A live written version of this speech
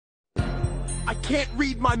I can't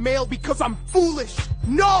read my mail because I'm foolish.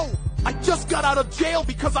 No, I just got out of jail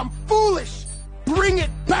because I'm foolish. Bring it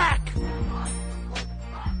back.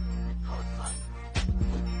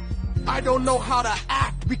 I don't know how to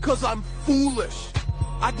act because I'm foolish.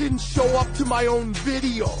 I didn't show up to my own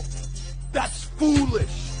video. That's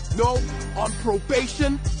foolish. No, on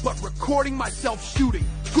probation, but recording myself shooting.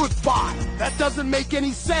 Goodbye. That doesn't make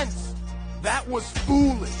any sense. That was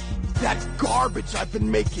foolish. That garbage I've been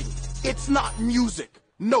making. It's not music.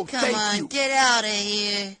 No, thank you. Come on, get out of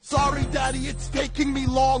here. Sorry, Daddy, it's taking me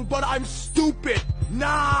long, but I'm stupid.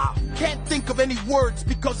 Nah, can't think of any words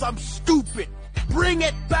because I'm stupid. Bring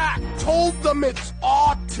it back. Told them it's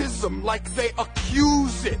autism like they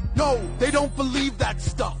accuse it. No, they don't believe that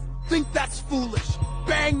stuff. Think that's foolish.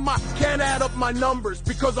 Can't add up my numbers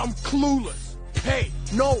because I'm clueless. Hey,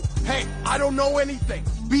 I don't know anything.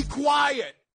 Be quiet.